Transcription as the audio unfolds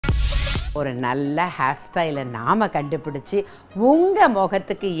ஒரு நல்ல ஹேர் ஸ்டைலை நாம் கண்டுபிடிச்சி உங்கள்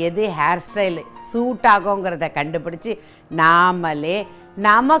முகத்துக்கு எது ஹேர் ஸ்டைல் சூட் ஆகுங்கிறத கண்டுபிடிச்சி நாமளே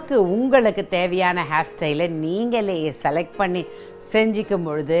நமக்கு உங்களுக்கு தேவையான ஹேர் ஸ்டைலை நீங்களே செலக்ட் பண்ணி செஞ்சுக்கும்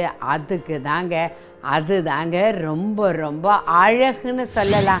பொழுது அதுதாங்க ரொம்ப ரொம்ப அழகுன்னு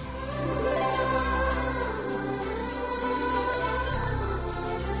சொல்லலாம்.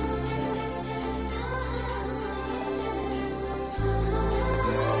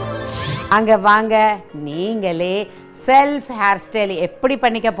 அங்கே வாங்க, நீங்களே செல்ஃப் ஹேர் ஸ்டைல் எப்படி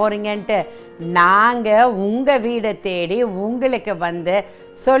பண்ணிக்க போகிறீங்கன்ட்டு நாங்கள் உங்கள் வீடை தேடி உங்களுக்கு வந்து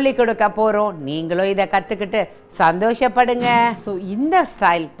சொல்லி கொடுக்க போகிறோம். நீங்களும் இதை கற்றுக்கிட்டு சந்தோஷப்படுங்க. ஸோ இந்த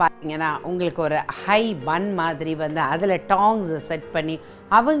ஸ்டைல் பார்த்தீங்கன்னா உங்களுக்கு ஒரு ஹை பன் மாதிரி வந்து அதில் டாங்ஸ் செட் பண்ணி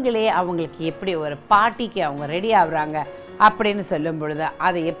அவங்களுக்கு எப்படி ஒரு பார்ட்டிக்கு அவங்க ரெடி ஆகுறாங்க அப்படின்னு சொல்லும் பொழுது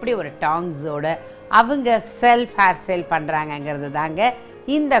அதை எப்படி ஒரு டாங்ஸோட அவங்க செல்ஃப் ஹேர் ஸ்டைல் பண்ணுறாங்கங்கிறது தாங்க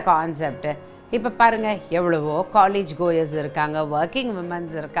இந்த கான்செப்ட். இப்போ பாருங்கள், எவ்வளவோ காலேஜ் கோயர்ஸ் இருக்காங்க, ஒர்க்கிங்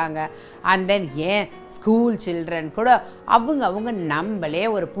விமன்ஸ் இருக்காங்க, அண்ட் தென் ஏன் ஸ்கூல் சில்ட்ரன் கூட அவங்க நம்மளே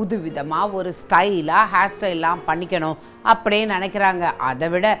ஒரு புது விதமாக ஒரு ஸ்டைலாக ஹேர் ஸ்டைல்லாம் பண்ணிக்கணும் அப்படின்னு நினைக்கிறாங்க. அதை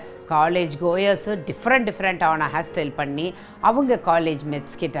விட காலேஜ் கோயர்ஸு டிஃப்ரெண்ட்டான ஹேர் ஸ்டைல் பண்ணி அவங்க காலேஜ்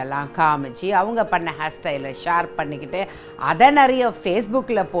மெட்ஸ் கிட்டெல்லாம் காமிச்சு அவங்க பண்ண ஹேர் ஸ்டைலை ஷேர் பண்ணிக்கிட்டு அதை நிறைய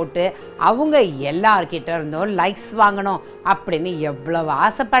ஃபேஸ்புக்கில் போட்டு அவங்க எல்லார்கிட்ட இருந்தும் லைக்ஸ் வாங்கணும் அப்படின்னு எவ்வளவு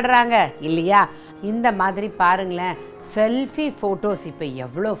ஆசைப்படுறாங்க இல்லையா? இந்த மாதிரி பாருங்களேன், செல்ஃபி ஃபோட்டோஸ் இப்போ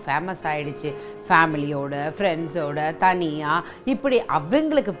எவ்வளோ ஃபேமஸ் ஆகிடுச்சு. ஃபேமிலியோட, ஃப்ரெண்ட்ஸோட, தனியாக இப்படி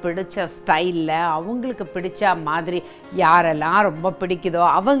அவங்களுக்கு பிடிச்ச ஸ்டைலில் அவங்களுக்கு பிடிச்ச மாதிரி யாரெல்லாம் ரொம்ப பிடிக்குதோ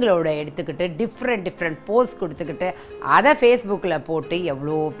அவங்களோட எடுத்துக்கிட்டு டிஃப்ரெண்ட் போஸ் கொடுத்துக்கிட்டு அதை ஃபேஸ்புக்கில் போட்டு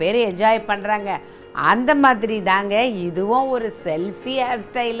எவ்வளோ பேர் என்ஜாய் பண்ணுறாங்க. அந்த மாதிரி தாங்க இதுவும் ஒரு selfie hair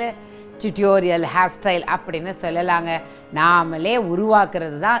style, tutorial hair style அப்படின்னு சொல்லலாங்க. நாமளே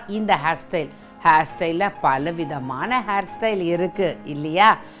உருவாக்குறது தான் இந்த ஹேர் ஸ்டைல். ஹேர் ஸ்டைலில் பல விதமான ஹேர் ஸ்டைல் இருக்குது இல்லையா?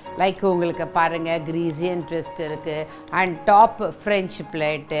 லைக் உங்களுக்கு பாருங்கள், கிரீசியன் ட்விஸ்ட் இருக்குது, and top French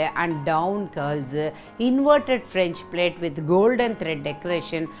plate and down girls, inverted French played with golden thread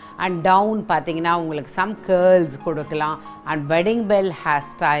decoration and down பார்த்தீங்கன்னா உங்களுக்கு சம் கேர்ள்ஸ் கொடுக்கலாம், and wedding bell hair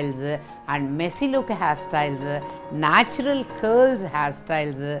styles and Messi look hair styles, natural girls hair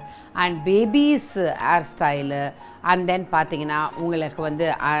styles and babies hair style, and then பார்த்தீங்கன்னா உங்களுக்கு வந்து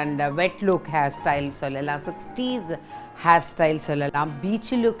and wet look hair style சொல்லலாம், 60s hair style சொல்லலாம்,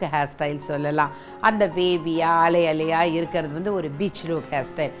 beach look hair style சொல்லலாம். அந்த வேவியாக அலையாக இருக்கிறது வந்து ஒரு beach look hair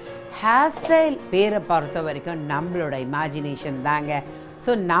style. Hair style பேரை பொறுத்த வரைக்கும் நம்மளோட இமேஜினேஷன் தாங்க.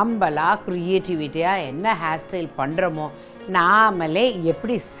 ஸோ நம்மளாக க்ரியேட்டிவிட்டியாக என்ன ஹேர் ஸ்டைல் பண்ணுறோமோ, நாமளே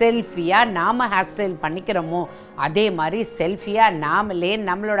எப்படி செல்ஃபியாக நாம் ஹேர் ஸ்டைல் பண்ணிக்கிறோமோ அதே மாதிரி செல்ஃபியாக நாமளே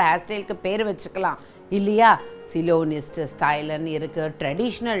நம்மளோட ஹேர் ஸ்டைலுக்கு பேர் வச்சுக்கலாம் இல்லையா? சிலோனிஸ்ட் ஸ்டைலுன்னு இருக்குது,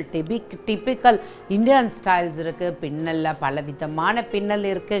 ட்ரெடிஷ்னல் டிப்பிக்கல் இந்தியன் ஸ்டைல்ஸ் இருக்குது, பின்னலில் பலவிதமான பின்னல்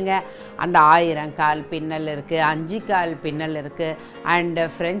இருக்குங்க. அந்த 1000 கால் பின்னல் இருக்குது, 5 கால் பின்னல் இருக்குது, அண்டு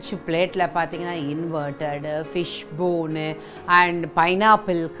ஃப்ரெஞ்சு பிளேட்டில் பார்த்திங்கன்னா இன்வெர்ட்டடு, fish phone and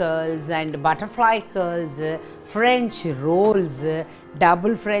pineapple girls and butterfly girls, French rolls,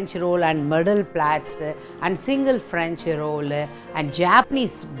 double French role and middle plots and single French roll and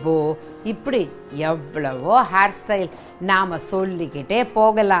Japanese போ, இப்படி எவ்வளவோ ஹேர் ஸ்டைல் நாம் சொல்லிக்கிட்டே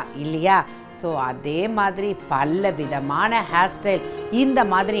போகலாம் இல்லையா? ஸோ அதே மாதிரி பல விதமான ஹேர் ஸ்டைல் இந்த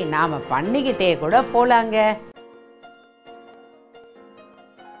மாதிரி நாம் பண்ணிக்கிட்டே கூட போகலாங்க.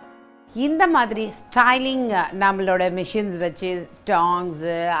 இந்த மாதிரி ஸ்டைலிங் நம்மளோட மிஷின்ஸ் வச்சு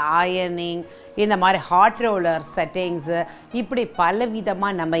டாங்ஸு, அயர்னிங், இந்த மாதிரி ஹாட் ரோலர் செட்டிங்ஸு, இப்படி பல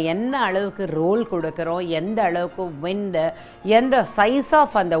விதமாக நம்ம என்ன அளவுக்கு ரோல் கொடுக்குறோம், எந்த அளவுக்கு விண்டு, எந்த சைஸ்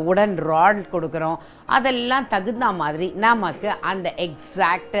ஆஃப் அந்த உடன் ராட் கொடுக்குறோம், அதெல்லாம் தகுந்த மாதிரி நமக்கு அந்த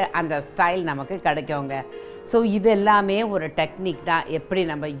எக்ஸாக்ட் அந்த ஸ்டைல் நமக்கு கிடைக்குங்க. ஸோ இது எல்லாமே ஒரு டெக்னிக் தான். எப்படி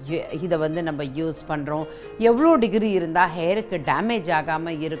நம்ம இதை வந்து நம்ம யூஸ் பண்ணுறோம், எவ்வளோ டிகிரி இருந்தால் ஹேருக்கு டேமேஜ்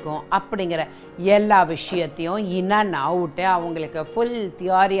ஆகாமல் இருக்கும் அப்படிங்கிற எல்லா விஷயத்தையும் இன் அண்ட் அவுட்டு அவங்களுக்கு ஃபுல்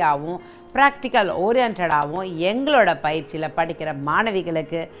தியரியாகவும் ப்ராக்டிக்கல் ஓரியன்டாகவும் எங்களோட பயிற்சியில் படிக்கிற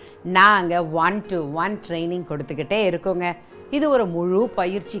மாணவிகளுக்கு நாங்கள் 1-to-1 ட்ரைனிங் கொடுத்துக்கிட்டே இருக்கோங்க. இது ஒரு முழு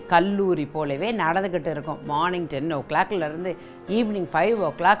பயிற்சி கல்லூரி போலவே நடந்துக்கிட்டு இருக்கோம். மார்னிங் 10 o'clockலேருந்து ஈவினிங் 5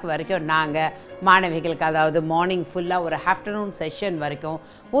 o'clock வரைக்கும் நாங்கள் மாணவிகளுக்கு, அதாவது மார்னிங் ஃபுல்லாக ஒரு ஆஃப்டர்நூன் செஷன் வரைக்கும்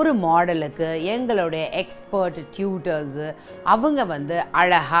ஒரு மாடலுக்கு எங்களுடைய எக்ஸ்பர்ட் டியூட்டர்ஸு அவங்க வந்து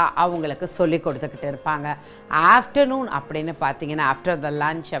அழகாக அவங்களுக்கு சொல்லி கொடுத்துக்கிட்டு இருப்பாங்க. ஆஃப்டர்நூன் அப்படின்னு பார்த்தீங்கன்னா ஆஃப்டர் த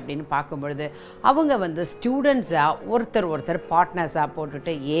லன்ச் அப்படின்னு பார்க்கும்பொழுது அவங்க வந்து ஸ்டூடெண்ட்ஸாக ஒருத்தர் பார்ட்னர்ஸாக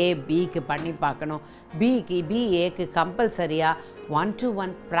போட்டுட்டு ஏ பிக்கு பண்ணி பார்க்கணும், பிஏக்கு கம்பல்சரியாக முழுமையாக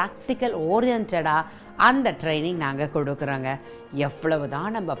 1-to-1 ப்ராக்டிக்கல் ஓரியன்டாக அந்த ட்ரைனிங் நாங்கள் கொடுக்குறோங்க. எவ்வளவு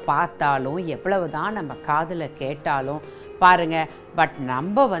தான் நம்ம பார்த்தாலும் எவ்வளவு தான் நம்ம காதில் கேட்டாலும் பாருங்கள், பட்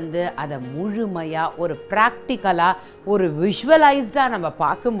நம்ம அதை முழுமையாக ஒரு ப்ராக்டிக்கலாக ஒரு விஷுவலைஸ்டாக நம்ம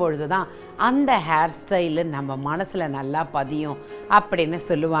பார்க்கும்பொழுது தான் அந்த ஹேர் ஸ்டைலு நம்ம மனசில் நல்லா பதியும் அப்படின்னு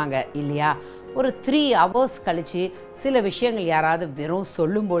சொல்லுவாங்க இல்லையா? ஒரு 3 hours கழித்து சில விஷயங்கள் யாராவது வெறும்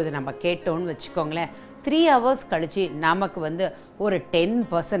சொல்லும்பொழுது நம்ம கேட்டோன்னு வச்சுக்கோங்களேன், 3 hours கழித்து நமக்கு ஒரு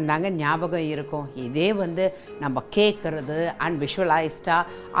 10% தாங்க ஞாபகம் இருக்கும். இதே நம்ம கேட்குறது அண்ட் விஷுவலைஸ்டாக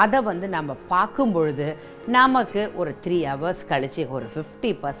அதை நம்ம பார்க்கும் பொழுது நமக்கு ஒரு 3 hours கழித்து ஒரு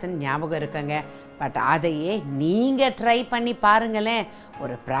 50% ஞாபகம் இருக்குங்க. பட் அதையே நீங்கள் ட்ரை பண்ணி பாருங்களேன்.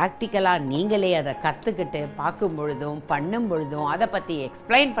 ஒரு ப்ராக்டிக்கலாக நீங்களே அதை கற்றுக்கிட்டு பார்க்கும் பொழுதும் பண்ணும் பொழுதும் அதை பற்றி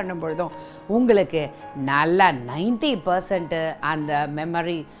எக்ஸ்பிளைன் பண்ணும் பொழுதும் உங்களுக்கு நல்லா 90% அந்த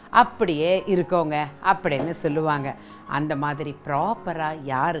மெமரி அப்படியே இருக்கோங்க அப்படின்னு சொல்லுவாங்க. அந்த மாதிரி ப்ராப்பராக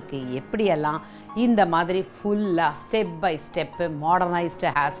யாருக்கு எப்படியெல்லாம் இந்த மாதிரி ஃபுல்லாக step by step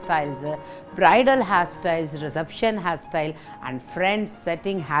modernised hair styles, bridal hair styles, reception hair style and friends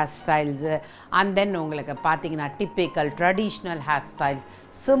setting hair styles, and then உங்களுக்கு பார்த்தீங்கன்னா typical traditional hair styles,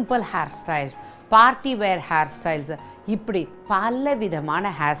 simple hair styles, party wear hair styles, இப்படி பல விதமான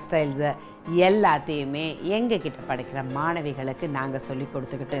ஹேர் ஸ்டைல்ஸை எல்லாத்தையுமே எங்ககிட்ட படிக்கிற மாணவிகளுக்கு நாங்கள் சொல்லி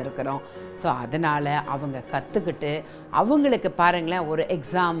கொடுத்துக்கிட்டு இருக்கிறோம். ஸோ அதனால் அவங்க கற்றுக்கிட்டு அவங்களுக்கு பாருங்களேன், ஒரு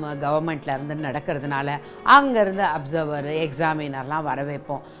எக்ஸாம் கவர்மெண்ட்லேருந்து நடக்கிறதுனால அங்கேருந்து அப்சர்வர் எக்ஸாமினர்லாம் வர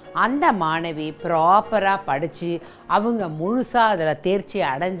வைப்போம். அந்த மாணவி ப்ராப்பராக படித்து அவங்க முழுசாக அதில் தேர்ச்சி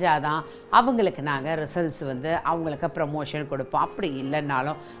அடைஞ்சாதான் அவங்களுக்கு நாங்கள் ரிசல்ட்ஸ் அவங்களுக்கு ப்ரமோஷன் கொடுப்போம். அப்படி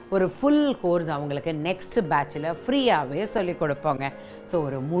இல்லைன்னாலும் ஒரு ஃபுல் கோர்ஸ் அவங்களுக்கு நெக்ஸ்ட் பேட்சில் ஃப்ரீயாகவே சொல்லிக் கொடுப்போங்க. ஸோ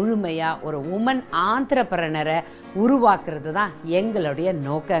ஒரு முழுமையாக ஒரு உமன் ஆந்திரப்ரனரை உருவாக்குறது தான் எங்களுடைய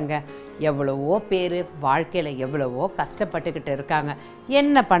நோக்கங்க. எவ்வளவோ பேர் வாழ்க்கையில் எவ்வளவோ கஷ்டப்பட்டுக்கிட்டு இருக்காங்க,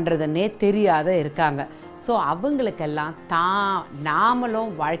 என்ன பண்ணுறதுன்னே தெரியாத இருக்காங்க. ஸோ அவங்களுக்கெல்லாம்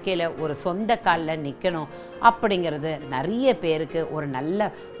நாமளும் வாழ்க்கையில் ஒரு சொந்த காலில் நிற்கணும் அப்படிங்கிறது நிறைய பேருக்கு ஒரு நல்ல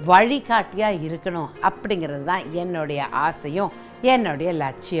வழிகாட்டியாக இருக்கணும் அப்படிங்கிறது தான் என்னுடைய ஆசையும் என்னுடைய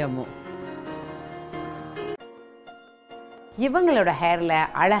லட்சியமும். இவங்களோட ஹேரில்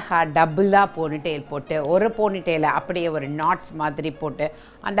அழகாக டபுளாக போனிடெயில் போட்டு ஒரு போனிடெயிலை அப்படியே ஒரு நாட்ஸ் மாதிரி போட்டு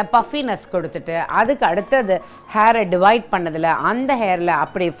அந்த பஃபினஸ் கொடுத்துட்டு அதுக்கு அடுத்தது ஹேரை டிவைட் பண்ணதில் அந்த ஹேரில்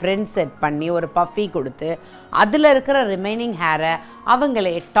அப்படியே ஃப்ரண்ட் செட் பண்ணி ஒரு பஃபி கொடுத்து அதில் இருக்கிற ரிமைனிங் ஹேரை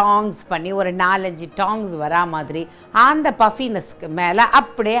அவங்களே டாங்ஸ் பண்ணி ஒரு 4-5 டாங்ஸ் வரா மாதிரி அந்த பஃபினஸ்க்கு மேலே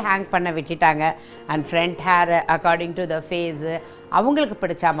அப்படியே ஹேங் பண்ண விட்டுட்டாங்க. அண்ட் ஃப்ரண்ட் ஹேரை அக்கார்டிங் டு த ஃபேஸு அவங்களுக்கு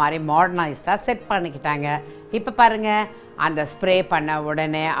பிடிச்ச மாதிரி மாடர்னைஸ்டாக செட் பண்ணிக்கிட்டாங்க. இப்போ பாருங்கள், அந்த ஸ்ப்ரே பண்ண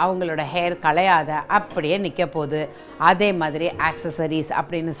உடனே அவங்களோட ஹேர் களையாத அப்படியே நிற்க போகுது. அதே மாதிரி ஆக்சசரிஸ்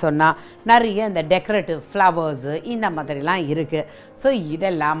அப்படின்னு சொன்னால் நிறைய இந்த டெக்கரேட்டிவ் ஃப்ளவர்ஸு இந்த மாதிரிலாம் இருக்குது. ஸோ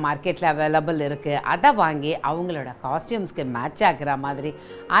இதெல்லாம் மார்க்கெட்டில் அவைலபிள் இருக்குது. அதை வாங்கி அவங்களோட காஸ்டியூம்ஸ்க்கு மேட்ச் ஆகிற மாதிரி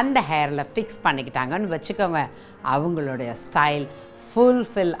அந்த ஹேரில் ஃபிக்ஸ் பண்ணிக்கிட்டாங்கன்னு வச்சுக்கோங்க. அவங்களுடைய ஸ்டைல்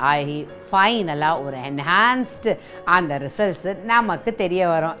ஃபுல்ஃபில் ஆகி ஃபைனலாக ஒரு என்ஹான்ஸ்டு அந்த ரிசல்ட்ஸு நமக்கு தெரிய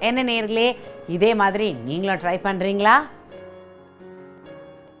வரும். என்ன நேயர்களே, இதே மாதிரி நீங்களும் ட்ரை பண்ணுறீங்களா?